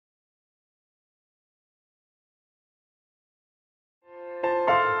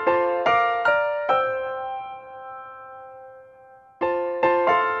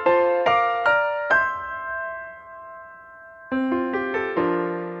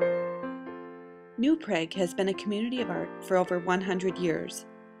New Prague has been a community of art for over 100 years.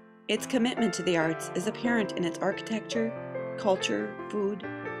 Its commitment to the arts is apparent in its architecture, culture, food,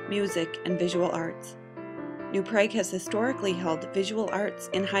 music, and visual arts. New Prague has historically held visual arts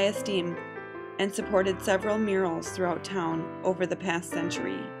in high esteem and supported several murals throughout town over the past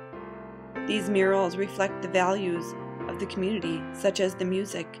century. These murals reflect the values of the community, such as the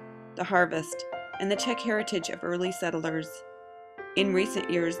music, the harvest, and the Czech heritage of early settlers. In recent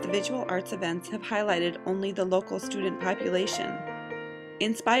years, the visual arts events have highlighted only the local student population.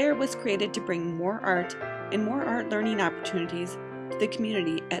 Inspire was created to bring more art and more art learning opportunities to the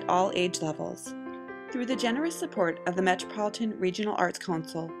community at all age levels. Through the generous support of the Metropolitan Regional Arts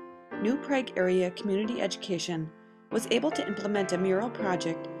Council, New Prague Area Community Education was able to implement a mural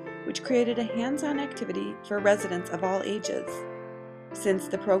project which created a hands-on activity for residents of all ages. Since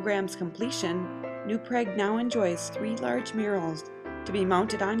the program's completion, New Prague now enjoys 3 large murals to be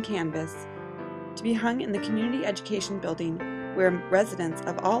mounted on canvas, to be hung in the Community Education Building, where residents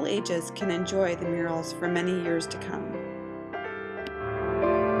of all ages can enjoy the murals for many years to come.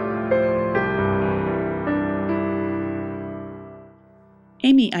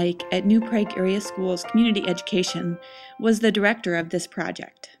 Amy Ike at New Prague Area Schools Community Education was the director of this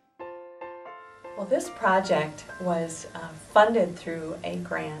project. Well, this project was funded through a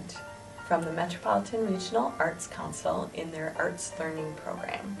grant from the Metropolitan Regional Arts Council in their Arts Learning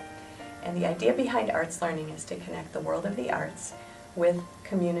program. And the idea behind arts learning is to connect the world of the arts with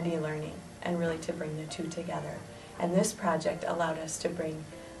community learning and really to bring the two together. And this project allowed us to bring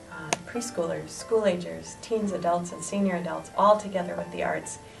preschoolers, school-agers, teens, adults, and senior adults all together with the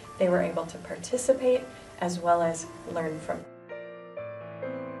arts. They were able to participate as well as learn from it.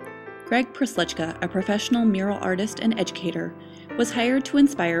 Greg Preslicka, a professional mural artist and educator, was hired to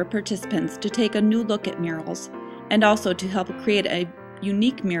inspire participants to take a new look at murals and also to help create a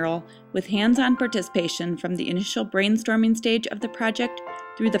unique mural with hands-on participation from the initial brainstorming stage of the project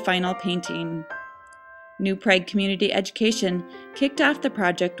through the final painting. New Prague Community Education kicked off the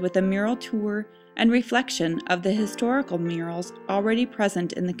project with a mural tour and reflection of the historical murals already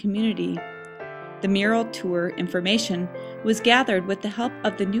present in the community. The mural tour information was gathered with the help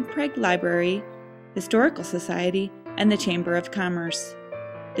of the New Prague Library, Historical Society, and the Chamber of Commerce.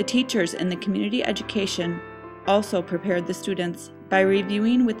 The teachers in the community education also prepared the students by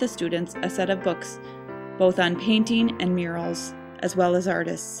reviewing with the students a set of books, both on painting and murals, as well as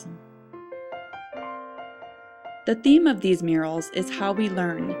artists. The theme of these murals is How We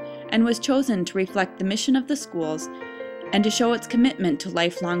Learn, and was chosen to reflect the mission of the schools and to show its commitment to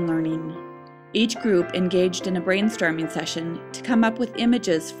lifelong learning. Each group engaged in a brainstorming session to come up with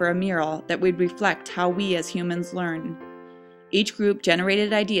images for a mural that would reflect how we as humans learn. Each group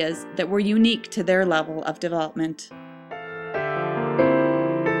generated ideas that were unique to their level of development.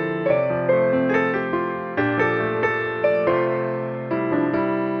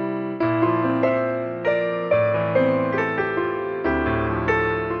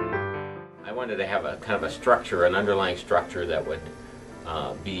 I wanted to have a kind of a structure, an underlying structure that would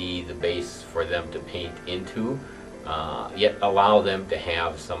be the base for them to paint into, yet allow them to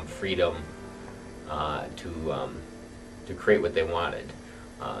have some freedom to create what they wanted.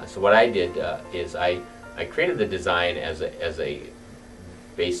 So what I did is I created the design as a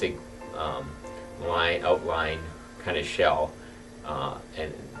basic outline kind of shell,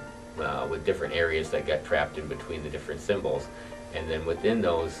 and with different areas that got trapped in between the different symbols, and then within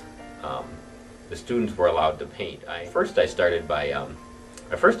those the students were allowed to paint. First I started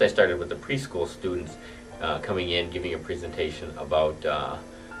with the preschool students coming in, giving a presentation about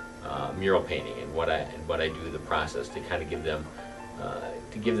mural painting and what I do, the process, to kind of give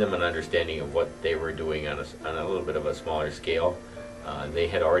them an understanding of what they were doing on a little bit of a smaller scale. They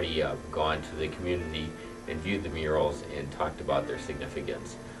had already gone to the community and viewed the murals and talked about their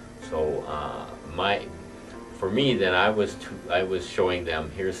significance. So for me then I was showing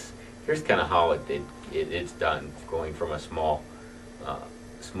them here's kind of how it's done, going from a small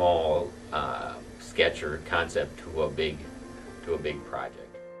sketch or concept to a big project.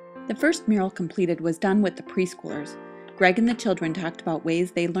 The first mural completed was done with the preschoolers. Greg and the children talked about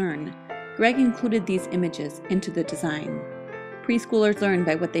ways they learn. Greg included these images into the design. Preschoolers learn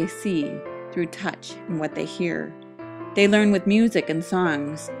by what they see, through touch, and what they hear. They learn with music and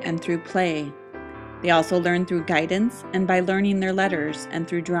songs, and through play. They also learn through guidance and by learning their letters and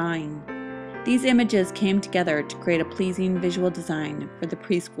through drawing. These images came together to create a pleasing visual design for the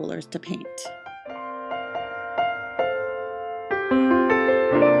preschoolers to paint.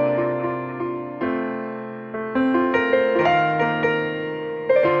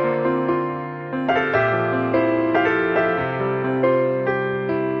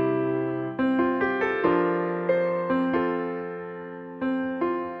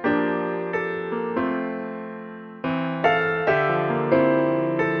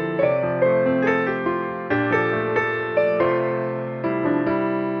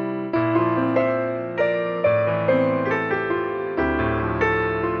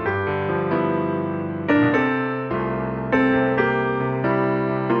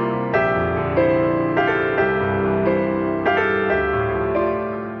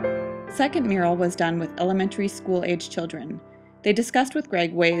 second mural was done with elementary school-age children. They discussed with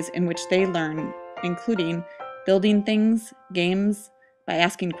Greg ways in which they learn, including building things, games, by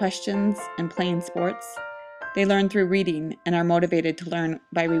asking questions, and playing sports. They learn through reading and are motivated to learn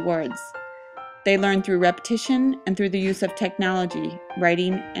by rewards. They learn through repetition and through the use of technology,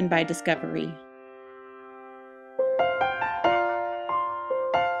 writing, and by discovery.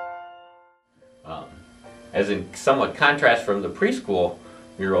 As in somewhat contrast from the preschool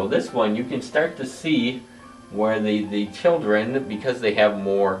mural, this one you can start to see where the children, because they have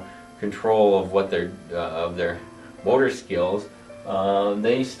more control of what of their motor skills,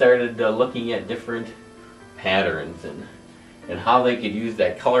 they started looking at different patterns and how they could use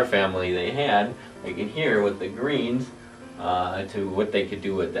that color family they had, like in here with the greens, to what they could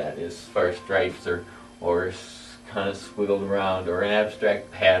do with that as far as stripes or kind of squiggled around or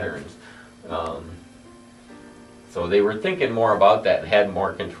abstract patterns. So they were thinking more about that and had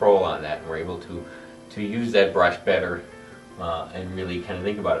more control on that and were able to use that brush better and really kind of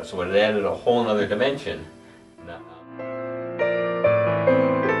think about it. So it added a whole other dimension.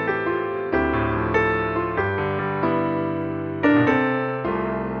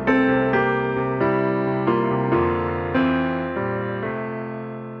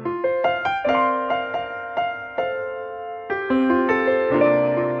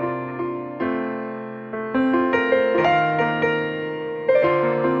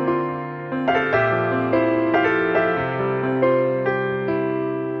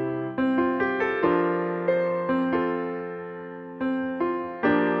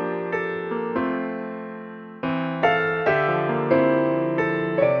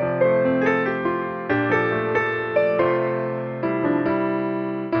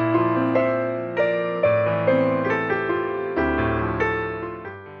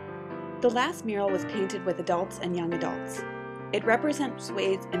 The last mural was painted with adults and young adults. It represents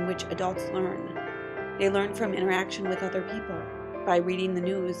ways in which adults learn. They learn from interaction with other people, by reading the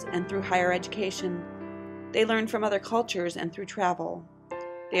news and through higher education. They learn from other cultures and through travel.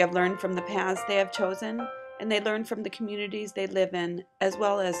 They have learned from the paths they have chosen, and they learn from the communities they live in, as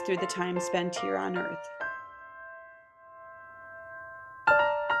well as through the time spent here on Earth.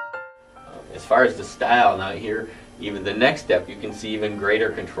 As far as the style, now here, even the next step, you can see even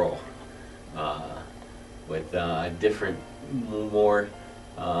greater control. With different, more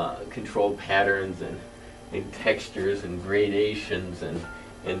controlled patterns and textures and gradations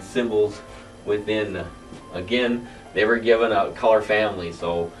and symbols within. Again, they were given a color family,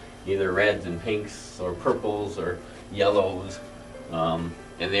 so either reds and pinks or purples or yellows, and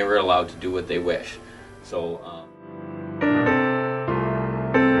they were allowed to do what they wish. So.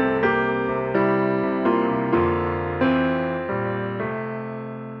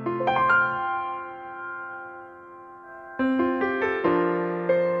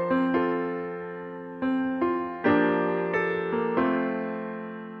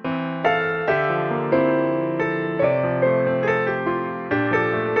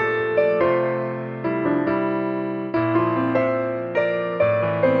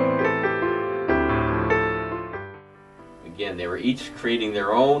 Again, they were each creating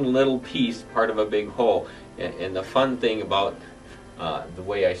their own little piece, part of a big whole. And the fun thing about the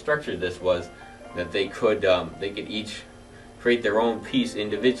way I structured this was that they could each create their own piece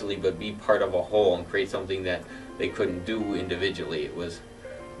individually, but be part of a whole and create something that they couldn't do individually. It was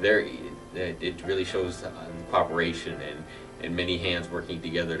it really shows cooperation and many hands working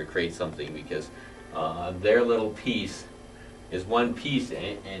together to create something, because their little piece is one piece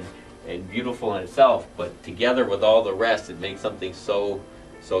and beautiful in itself, but together with all the rest, it makes something so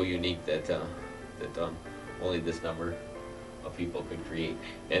unique that only this number of people could create.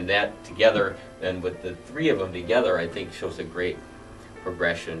 And that together, and with the three of them together, I think shows a great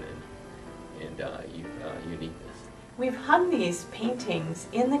progression and uniqueness. We've hung these paintings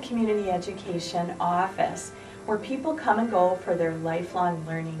in the community education office where people come and go for their lifelong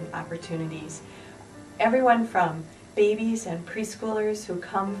learning opportunities. Everyone from babies and preschoolers who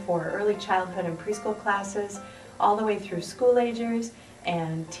come for early childhood and preschool classes, all the way through school agers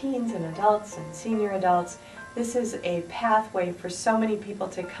and teens and adults and senior adults. This is a pathway for so many people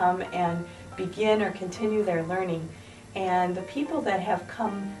to come and begin or continue their learning. And the people that have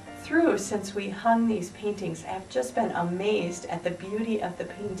come through since we hung these paintings have just been amazed at the beauty of the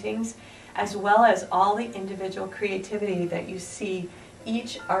paintings, as well as all the individual creativity that you see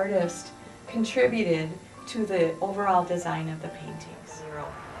each artist contributed to the overall design of the paintings.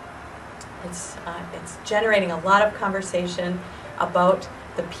 It's generating a lot of conversation about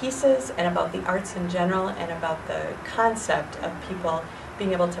the pieces and about the arts in general and about the concept of people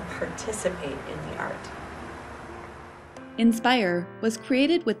being able to participate in the art. Inspire was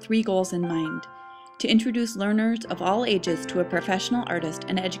created with 3 goals in mind: to introduce learners of all ages to a professional artist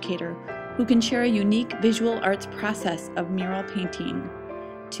and educator who can share a unique visual arts process of mural painting;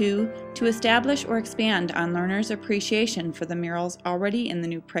 2, to establish or expand on learners' appreciation for the murals already in the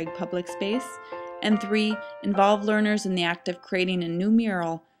new Prague public space; and 3, involve learners in the act of creating a new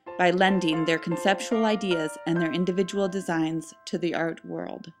mural by lending their conceptual ideas and their individual designs to the art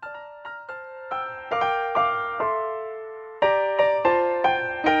world.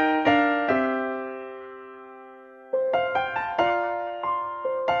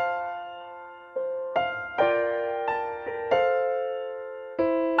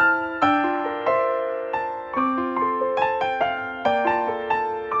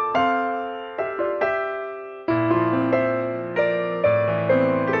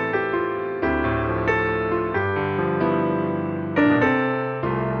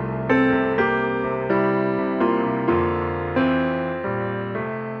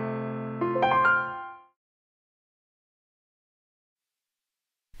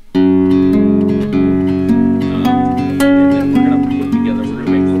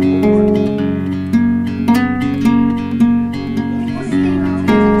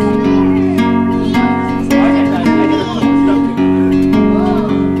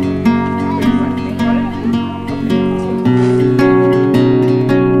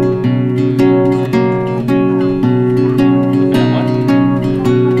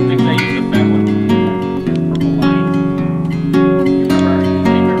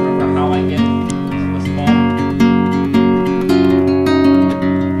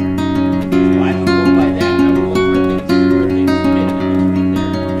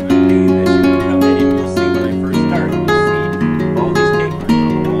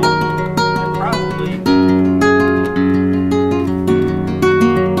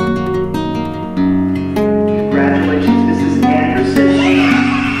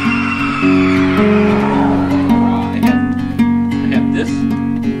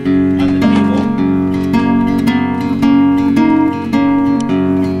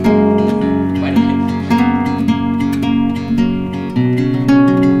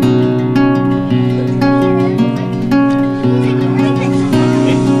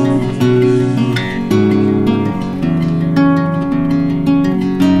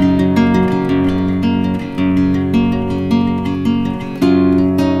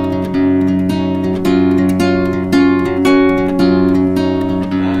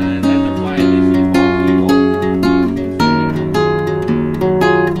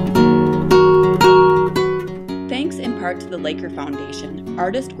 Foundation,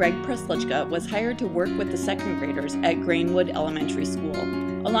 artist Greg Preslicka was hired to work with the 2nd graders at Greenwood Elementary School,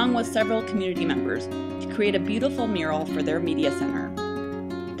 along with several community members, to create a beautiful mural for their media center.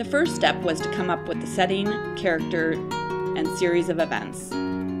 The first step was to come up with the setting, character, and series of events.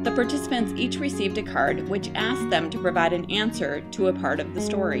 The participants each received a card which asked them to provide an answer to a part of the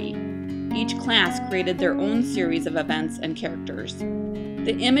story. Each class created their own series of events and characters.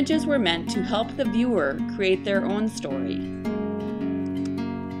 The images were meant to help the viewer create their own story.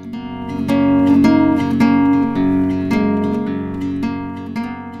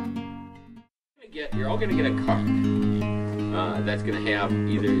 You're all going to get a card that's going to have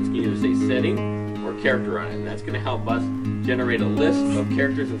it's going to say setting or character on it, and that's going to help us generate a list of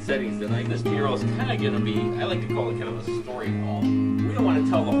characters and settings that this mural is kind of going to be, I like to call it kind of a story wall. We don't want to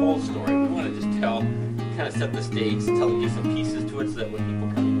tell the whole story. We want to just kind of set the stage, give some pieces to it so that when people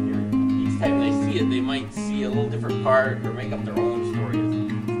come in here, each time they see it, they might see a little different part or make up their own stories.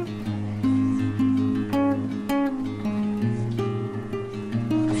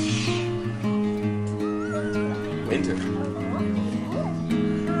 Winter.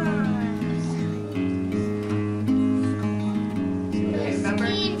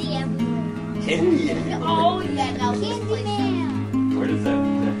 Candy. Oh yeah, no, Candyman. Where does the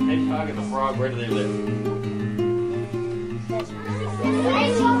hedgehog and the frog, where do they live? May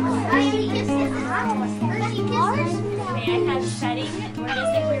I have setting? Where does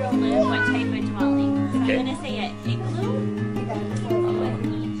the hero live? What type of dwelling? So Okay. I'm gonna say an igloo.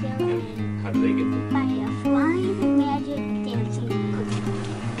 How do they get there? By a flying magic dancing.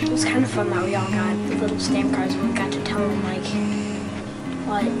 It was kind of fun that we all got the little stamp cards and we got to tell them like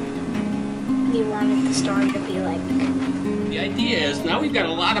what we wanted the story to be like. The idea is now we've got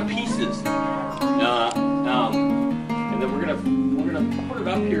a lot of pieces, and then we're gonna put it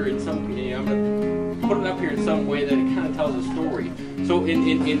up here in some. I'm gonna put it up here in some way that it kind of tells a story. So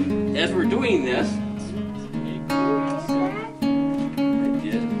as we're doing this, I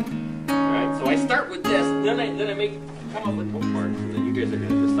did. All right. So I start with this, then I come up with bookmarks, and then you guys are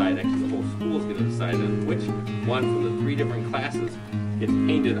gonna decide. Actually, the whole school is gonna decide decide on which one from the 3 different classes gets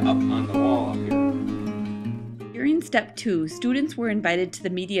painted up on the wall up here. During Step 2, students were invited to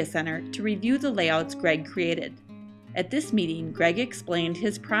the Media Center to review the layouts Greg created. At this meeting, Greg explained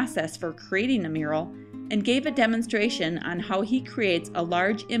his process for creating a mural and gave a demonstration on how he creates a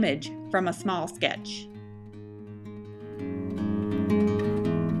large image from a small sketch.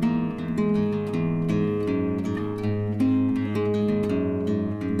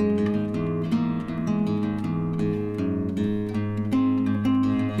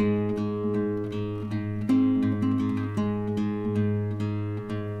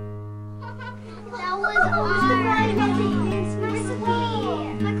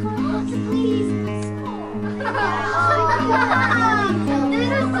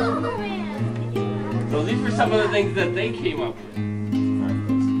 So these were some of the things that they came up with.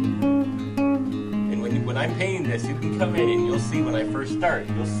 And when I'm painting this, you can come in and you'll see when I first start,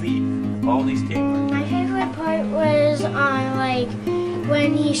 you'll see all these tape marks. My favorite part was on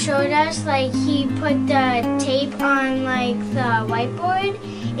when he showed us he put the tape on the whiteboard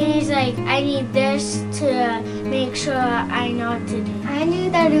and he's like, I need this to make sure I know what to do. I knew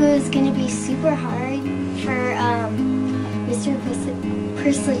that it was going to be super hard for Mr.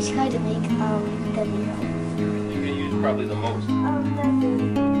 Preslicka to make the mural. You can use probably the most.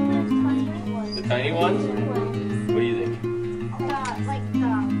 The tiny ones? What do you think?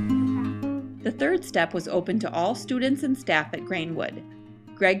 The third step was open to all students and staff at Grainwood.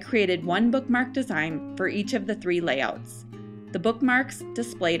 Greg created one bookmark design for each of the 3 layouts. The bookmarks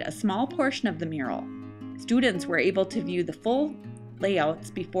displayed a small portion of the mural. Students were able to view the full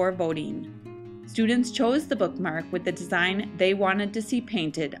layouts before voting. Students chose the bookmark with the design they wanted to see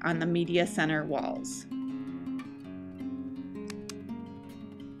painted on the Media Center walls.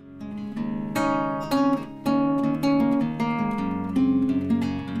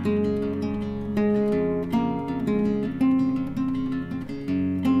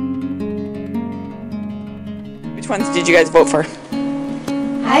 Which ones did you guys vote for?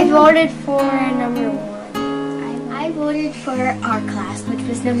 I voted for number 1. I voted for our class, which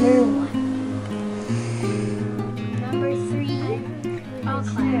was number 1. Number 3, our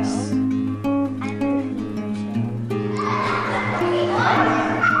class.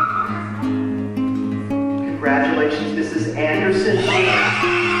 Congratulations, Mrs. Anderson.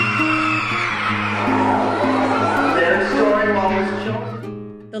 Their story was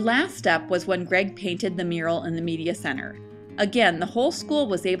chosen. The last step was when Greg painted the mural in the Media Center. Again, the whole school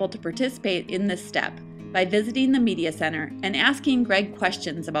was able to participate in this step by visiting the Media Center and asking Greg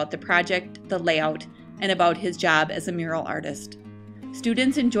questions about the project, the layout, and about his job as a mural artist.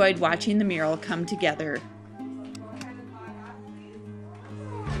 Students enjoyed watching the mural come together.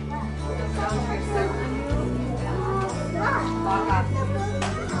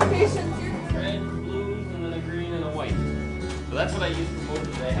 Red, blues, and then a green and a white. So that's what I use for most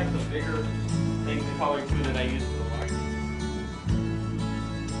of it. I have the bigger things of color too that I use for the white.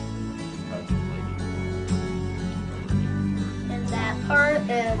 And that part,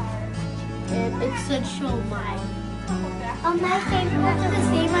 it said show mine.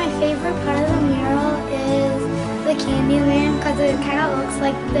 My favorite part of the mural is the Candyland because it kind of looks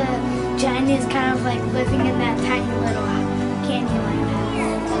like the Jenny is kind of living in that tiny little Candyland.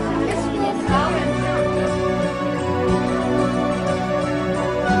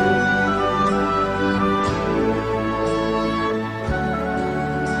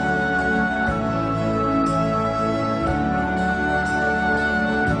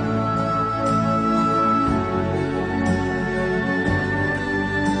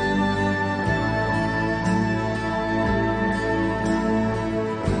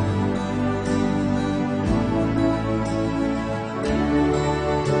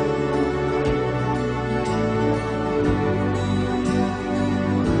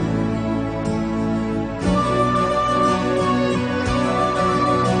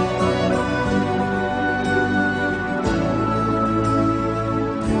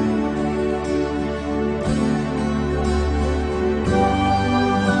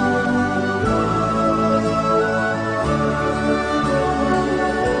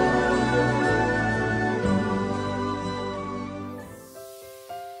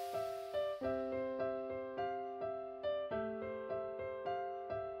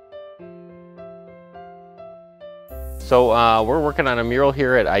 So we're working on a mural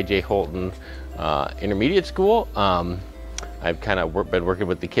here at I.J. Holton Intermediate School. I've kind of been working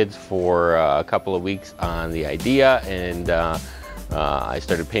with the kids for a couple of weeks on the idea, and I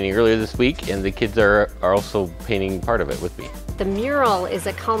started painting earlier this week, and the kids are also painting part of it with me. The mural is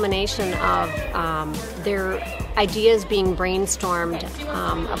a culmination of their ideas being brainstormed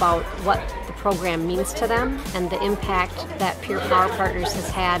about what the program means to them and the impact that Peer Power Partners has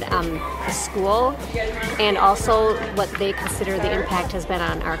had on the school, and also what they consider the impact has been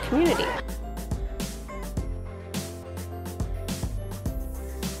on our community.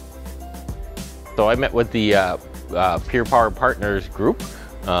 So I met with the Peer Power Partners group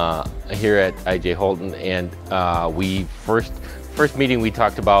here at IJ Holton, and we first meeting we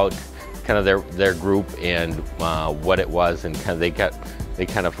talked about kind of their group and what it was, and kind of they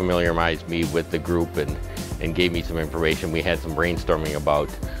kind of familiarized me with the group and gave me some information. We had some brainstorming about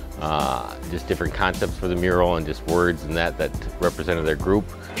just different concepts for the mural and just words and that represented their group.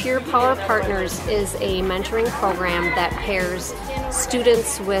 Peer Power Partners is a mentoring program that pairs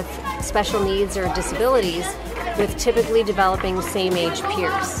students with special needs or disabilities with typically developing same-age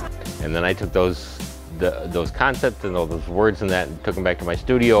peers. And then I took those concepts and those words and that and took them back to my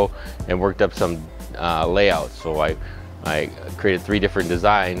studio and worked up some layouts. So I created 3 different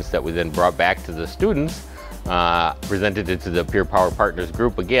designs that we then brought back to the students, presented it to the Peer Power Partners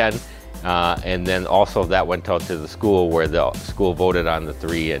group again, and then also that went out to the school, where the school voted on the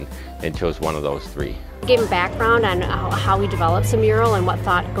 3 and chose one of those 3. I gave him background on how he develops a mural and what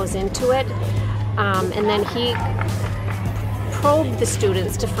thought goes into it, and then he probed the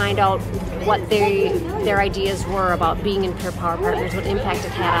students to find out what their ideas were about being in Peer Power Partners, what impact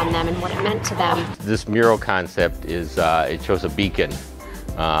it had on them, and what it meant to them. This mural concept is, it shows a beacon,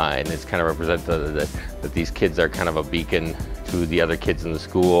 and it's kind of representative that these kids are kind of a beacon to the other kids in the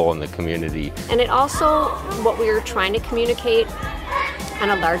school and the community. And it also, what we were trying to communicate on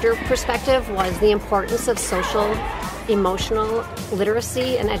a larger perspective was the importance of social, emotional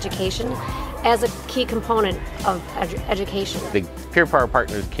literacy and education as a key component of education. The Peer Power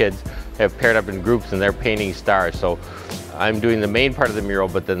Partners kids have paired up in groups and they're painting stars. So I'm doing the main part of the mural,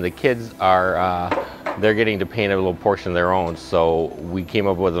 but then the kids are, they're getting to paint a little portion of their own. So we came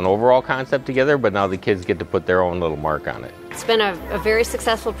up with an overall concept together, but now the kids get to put their own little mark on it. It's been a very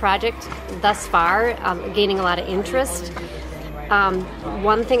successful project thus far, gaining a lot of interest.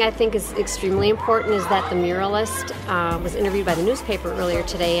 One thing I think is extremely important is that the muralist was interviewed by the newspaper earlier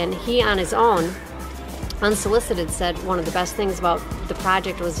today, and he on his own, unsolicited, said one of the best things about the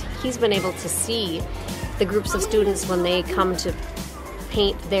project was he's been able to see the groups of students when they come to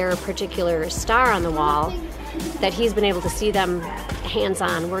paint their particular star on the wall, that he's been able to see them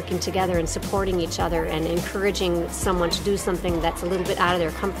hands-on working together and supporting each other and encouraging someone to do something that's a little bit out of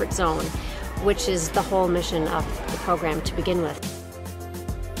their comfort zone, which is the whole mission of the program to begin with.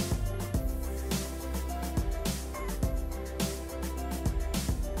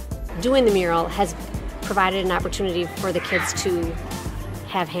 Doing the mural has provided an opportunity for the kids to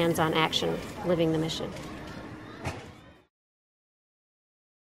have hands-on action living the mission.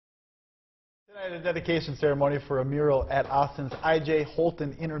 Tonight, a dedication ceremony for a mural at Austin's I.J.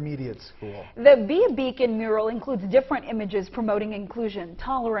 Holton Intermediate School. The Be a Beacon mural includes different images promoting inclusion,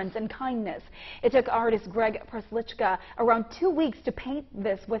 tolerance, and kindness. It took artist Preslicka around 2 weeks to paint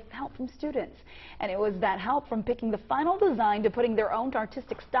this with help from students. And it was that help from picking the final design to putting their own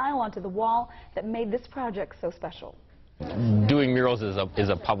artistic style onto the wall that made this project so special. Doing murals is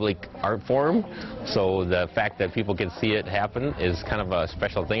a public art form, so the fact that people can see it happen is kind of a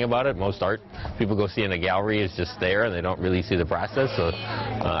special thing about it. Most art people go see in a gallery is just there and they don't really see the process, so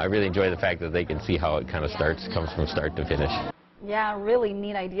I really enjoy the fact that they can see how it kind of comes from start to finish. Yeah, really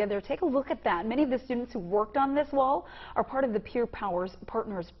neat idea there. Take a look at that. Many of the students who worked on this wall are part of the Peer Power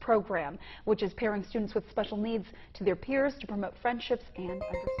Partners program, which is pairing students with special needs to their peers to promote friendships and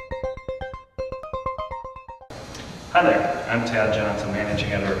understanding. Hi there, I'm Tad Johnson,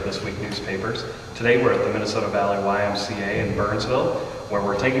 Managing Editor of This Week Newspapers. Today we're at the Minnesota Valley YMCA in Burnsville, where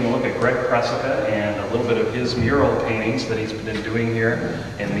we're taking a look at Greg Preslicka and a little bit of his mural paintings that he's been doing here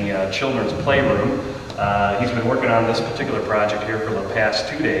in the children's playroom. He's been working on this particular project here for the past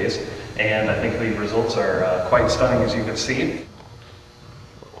 2 days, and I think the results are quite stunning, as you can see.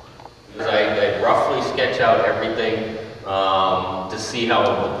 I roughly sketch out everything to see how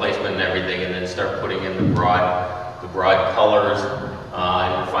the placement and everything, and then start putting in the broad colors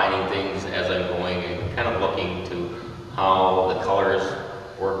and refining things as I'm going, and kind of looking to how the colors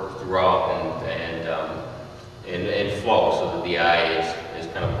work throughout and flow, so that the eye is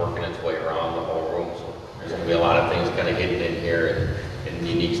kind of working its way around the whole room. So there's going to be a lot of things kind of hidden in here and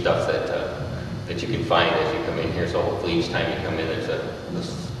unique stuff that you can find as you come in here. So hopefully each time you come in,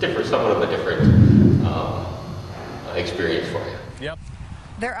 there's somewhat of a different experience for you. Yep.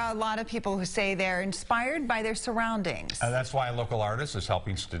 There are a lot of people who say they're inspired by their surroundings. That's why Local Artists is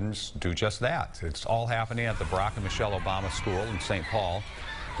helping students do just that. It's all happening at the Barack and Michelle Obama School in St. Paul.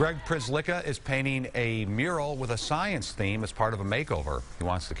 Greg Preslicka is painting a mural with a science theme as part of a makeover. He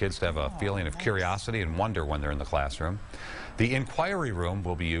wants the kids to have a feeling of curiosity and wonder when they're in the classroom. The inquiry room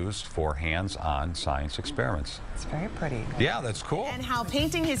will be used for hands-on science experiments. It's very pretty. Yeah, that's cool. And how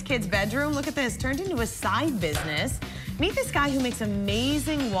painting his kid's bedroom, look at this, turned into a side business. Meet this guy who makes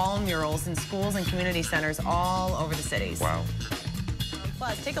amazing wall murals in schools and community centers all over the cities. Wow.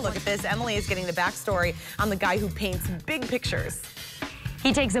 Plus, take a look at this. Emily is getting the backstory on the guy who paints big pictures.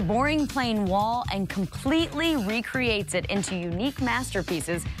 He takes a boring plain wall and completely recreates it into unique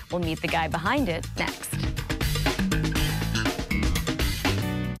masterpieces. We'll meet the guy behind it next.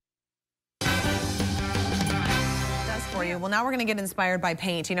 Well, now we're going to get inspired by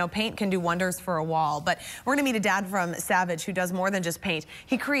paint. You know, paint can do wonders for a wall, but we're going to meet a dad from Savage who does more than just paint.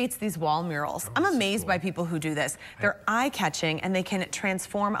 He creates these wall murals. I'm amazed by people who do this. They're eye-catching, and they can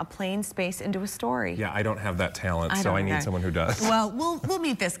transform a plain space into a story. Yeah, I don't have that talent, so I need someone who does. Well, we'll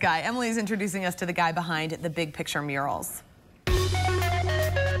meet this guy. Emily's introducing us to the guy behind the big picture murals.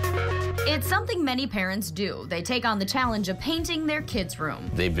 It's something many parents do. They take on the challenge of painting their kids'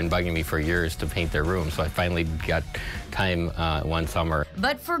 room. They've been bugging me for years to paint their room, so I finally got time one summer.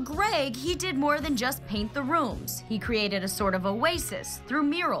 But for Greg, he did more than just paint the rooms. He created a sort of oasis through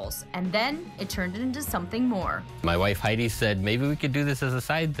murals, and then it turned into something more. My wife Heidi said maybe we could do this as a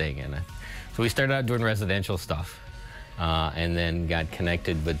side thing, and so we started out doing residential stuff. And then got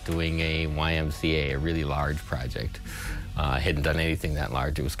connected with doing a YMCA, a really large project. I hadn't done anything that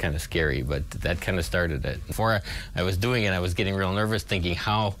large. It was kind of scary, but that kind of started it. Before I was doing it, I was getting real nervous thinking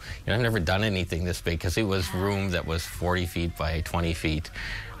how, I've never done anything this big because it was room that was 40 feet by 20 feet.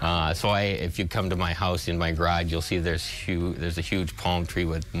 So if you come to my house in my garage, you'll see there's a huge palm tree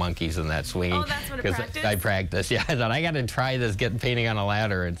with monkeys and that swinging. Oh, that's what it practiced? I practice, yeah. I thought I got to try this, get painting on a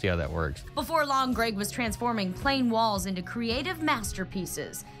ladder and see how that works. Before long, Greg was transforming plain walls into creative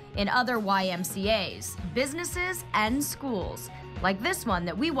masterpieces in other YMCAs, businesses, and schools, like this one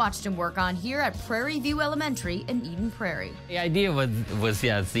that we watched him work on here at Prairie View Elementary in Eden Prairie. The idea was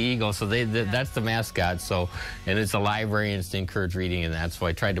yeah, it's the eagle, so that's the mascot, so, and it's a library and it's to encourage reading and that, so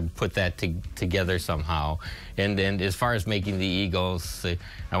I tried to put that together somehow. And as far as making the eagles,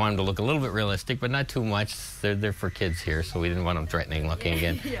 I wanted them to look a little bit realistic, but not too much. They're for kids here, so we didn't want them threatening looking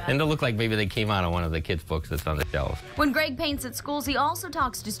again. Yeah. And to look like maybe they came out of one of the kids' books that's on the shelf. When Greg paints at schools, he also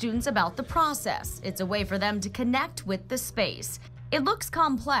talks to students about the process. It's a way for them to connect with the space. It looks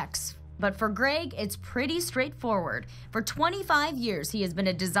complex, but for Greg, it's pretty straightforward. For 25 years, he has been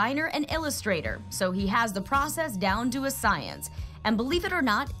a designer and illustrator, so he has the process down to a science. And believe it or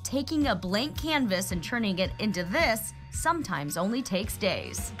not, taking a blank canvas and turning it into this sometimes only takes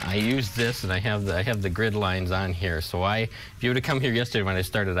days. I use this, and I have the grid lines on here. So if you would have come here yesterday when I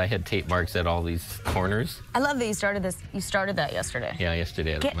started, I had tape marks at all these corners. I love that you started this. You started that yesterday. Yeah,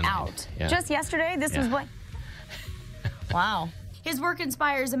 yesterday. Get out. Yeah. Just yesterday? This was what? Wow. His work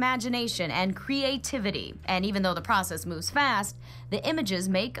inspires imagination and creativity, and even though the process moves fast, the images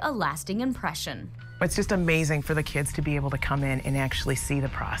make a lasting impression. It's just amazing for the kids to be able to come in and actually see the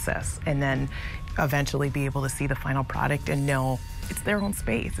process and then eventually be able to see the final product and know it's their own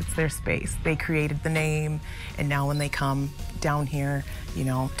space, it's their space. They created the name, and now when they come down here,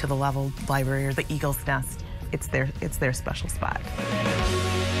 to the level library or the Eagle's Nest, it's their special spot.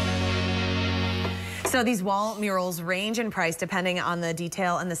 So these wall murals range in price depending on the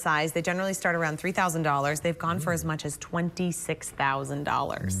detail and the size. They generally start around $3,000. They've gone for as much as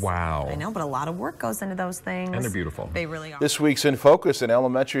 $26,000. Wow. I know, but a lot of work goes into those things. And they're beautiful. They really are. This week's In Focus, an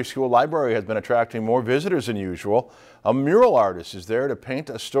elementary school library has been attracting more visitors than usual. A mural artist is there to paint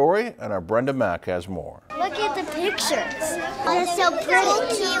a story, and our Brenda Mack has more. Look at the pictures. They're so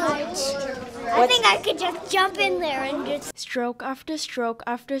pretty. Cute. I think I could just jump in there and just... Stroke after stroke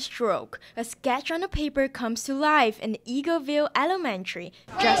after stroke, a sketch on a paper comes to life in Eagleville Elementary,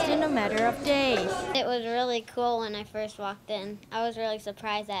 just in a matter of days. It was really cool when I first walked in. I was really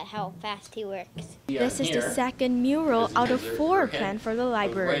surprised at how fast he works. This is the second mural out of 4 planned for the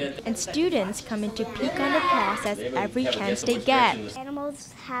library, and students come in to peek on the process every chance they get.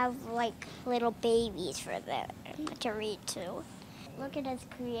 Animals have like little babies for them to read to. Look at his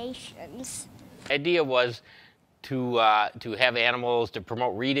creations. The idea was to have animals, to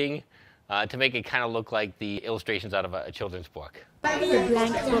promote reading, to make it kind of look like the illustrations out of a children's book. The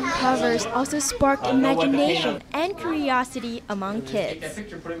blank book covers also sparked imagination and curiosity among kids.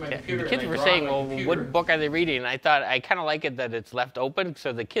 The kids were saying, well, what book are they reading? And I thought, I kind of like it that it's left open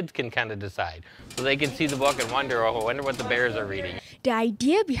so the kids can kind of decide. So they can see the book and wonder, oh, I wonder what the bears are reading. The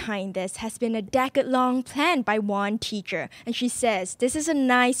idea behind this has been a decade-long plan by one teacher, and she says this is a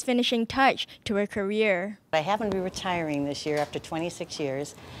nice finishing touch to her career. I happen to be retiring this year after 26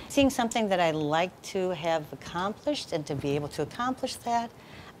 years. Seeing something that I like to have accomplished and to be able to accomplish that,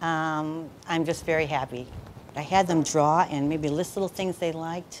 I'm just very happy. I had them draw and maybe list little things they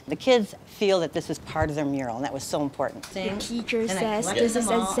liked. The kids feel that this is part of their mural, and that was so important. The teacher says this is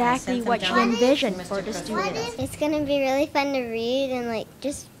exactly what she envisioned for the students. It's going to be really fun to read and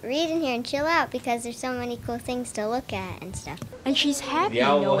just read in here and chill out because there's so many cool things to look at and stuff. And she's happy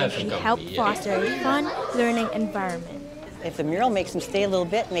knowing she helped foster a fun learning environment. If the mural makes them stay a little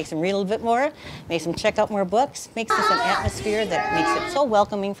bit, makes them read a little bit more, makes them check out more books, makes this an atmosphere that makes it so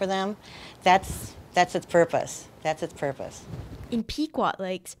welcoming for them, that's its purpose. That's its purpose. In Pequot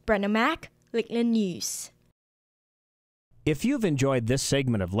Lakes, Brenda Mack, Lakeland News. If you've enjoyed this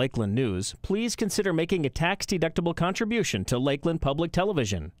segment of Lakeland News, please consider making a tax-deductible contribution to Lakeland Public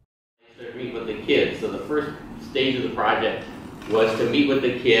Television. I started meeting with the kids. So the first stage of the project was to meet with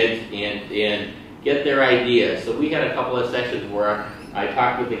the kids and get their ideas. So we had a couple of sessions where I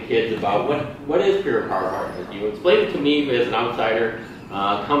talked with the kids about what is Pure Power Partners. You explain it to me as an outsider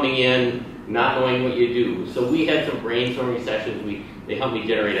coming in, not knowing what you do. So we had some brainstorming sessions. They helped me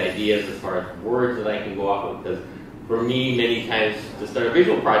generate ideas as far as words that I can go off of, because for me, many times to start a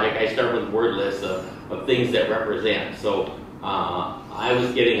visual project, I start with word lists of things that represent. So I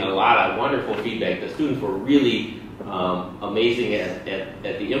was getting a lot of wonderful feedback. The students were really amazing at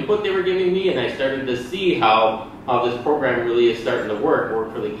the input they were giving me, and I started to see how this program really is starting to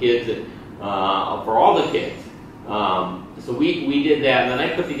work for the kids and for all the kids. So we did that, and then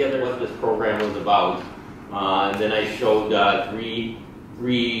I put together what this program was about, and then I showed three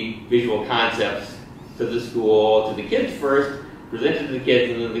visual concepts to the school, to the kids first, presented to the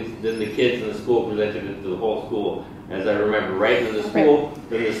kids, and then the kids in the school presented it to the whole school, as I remember, right? And then the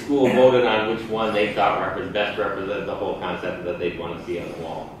school voted on which one they thought best represented the whole concept that they'd want to see on the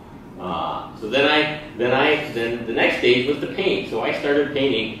wall. So then the next stage was to paint. So I started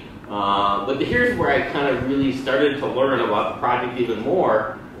painting. But here's where I kind of really started to learn about the project even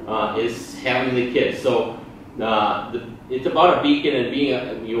more, is having the kids. So it's about a beacon and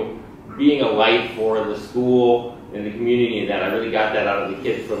being a light for the school and the community, and that I really got that out of the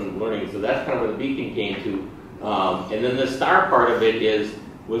kids from learning. So that's kind of where the beacon came to. And then the star part of it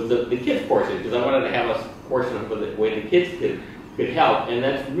was the kids portion, because I wanted to have a portion of the way the kids could help. And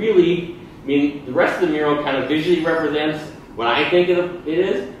that's really, the rest of the mural kind of visually represents what I think it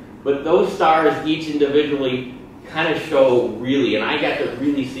is. But those stars each individually kind of show really, and I got to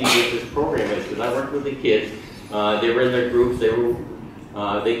really see what this program is, because I worked with the kids. They were in their groups. They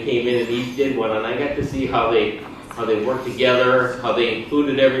came in and each did one, and I got to see how they worked together, how they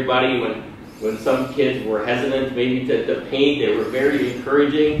included everybody. When some kids were hesitant maybe to paint, they were very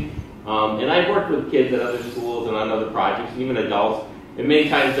encouraging. And I've worked with kids at other schools and on other projects, even adults. And many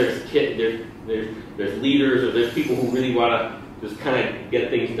times there's leaders, or there's people who really want to just kind of get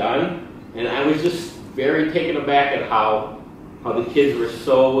things done. And I was just very taken aback at how the kids were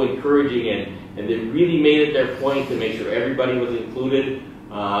so encouraging, and they really made it their point to make sure everybody was included,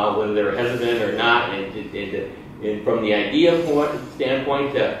 whether they were hesitant or not, and from the idea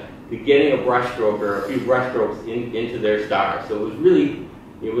standpoint to getting a brushstroke or a few brushstrokes into their stars. So it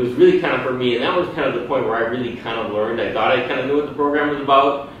was really kind of for me, and that was kind of the point where I really kind of learned. I thought I kind of knew what the program was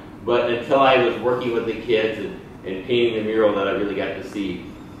about, but until I was working with the kids and painting the mural, that I really got to see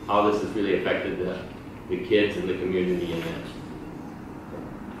how this has really affected the kids and the community in that.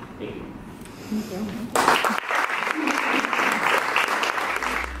 Thank you.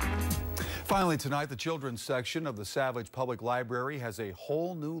 Finally tonight, the children's section of the Savage Public Library has a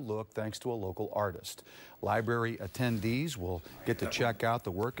whole new look thanks to a local artist. Library attendees will get to check out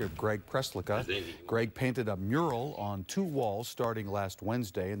the work of Greg Preslicka. Greg painted a mural on 2 walls starting last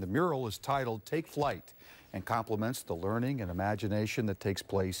Wednesday, and the mural is titled Take Flight and complements the learning and imagination that takes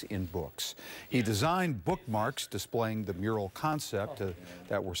place in books. He designed bookmarks displaying the mural concept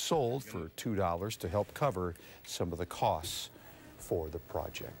that were sold for $2 to help cover some of the costs for the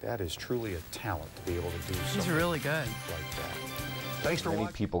project. That is truly a talent to be able to do something. He's really good. Like that. Thanks for Many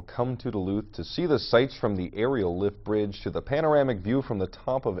watching. people come to Duluth to see the sights from the aerial lift bridge to the panoramic view from the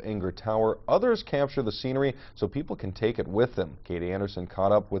top of Enger Tower. Others capture the scenery so people can take it with them. Katie Anderson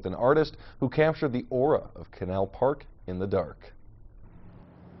caught up with an artist who captured the aura of Canal Park in the dark.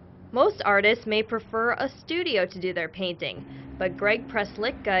 Most artists may prefer a studio to do their painting, but Greg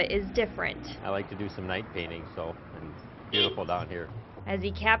Preslicka is different. I like to do some night painting, so it's beautiful down here. As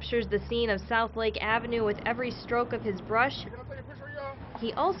he captures the scene of South Lake Avenue with every stroke of his brush,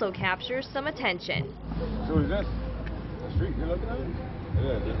 he also captures some attention. So is this the street you're looking at?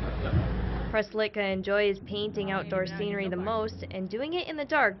 Yeah. Preslicka enjoys painting outdoor scenery the most, and doing it in the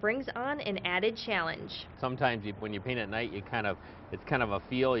dark brings on an added challenge. Sometimes when you paint at night, it's kind of a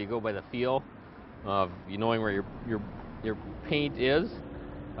feel. You go by the feel of knowing where your paint is,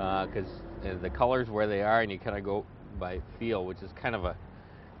 because the colors where they are, and you kind of go by feel, which is kind of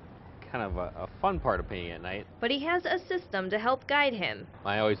a fun part of painting at night. But he has a system to help guide him.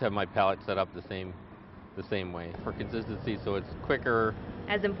 I always have my palette set up the same way for consistency, so it's quicker.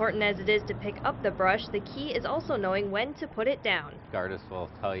 As important as it is to pick up the brush, the key is also knowing when to put it down. Artists will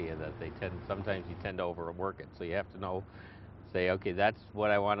tell you that sometimes you tend to overwork it, so you have to say, okay, that's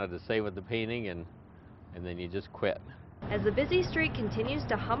what I wanted to say with the painting, and then you just quit. As the busy street continues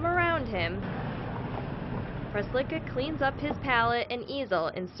to hum around him, Preslicka cleans up his palette and easel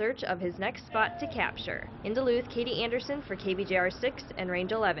in search of his next spot to capture. In Duluth, Katie Anderson for KBJR 6 and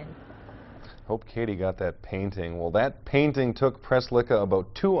Range 11. Hope Katie got that painting. Well, that painting took Preslicka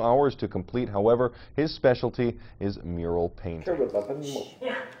about 2 hours to complete. However, his specialty is mural painting.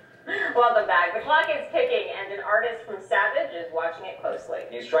 Yeah. Welcome back. The clock is ticking, and an artist from Savage is watching it closely.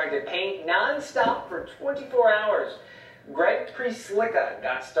 He's trying to paint non-stop for 24 hours. Greg Preslicka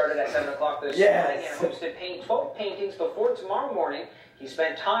got started at 7 o'clock this morning and hopes to paint 12 paintings before tomorrow morning. He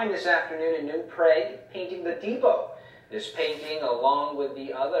spent time this afternoon in New Prague painting the depot. This painting, along with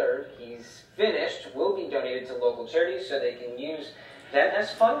the other he's finished, will be donated to local charities so they can use them as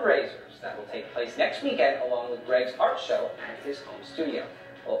fundraisers. That will take place next weekend along with Greg's art show at his home studio.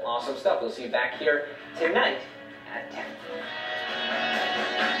 Well, awesome stuff. We'll see you back here tonight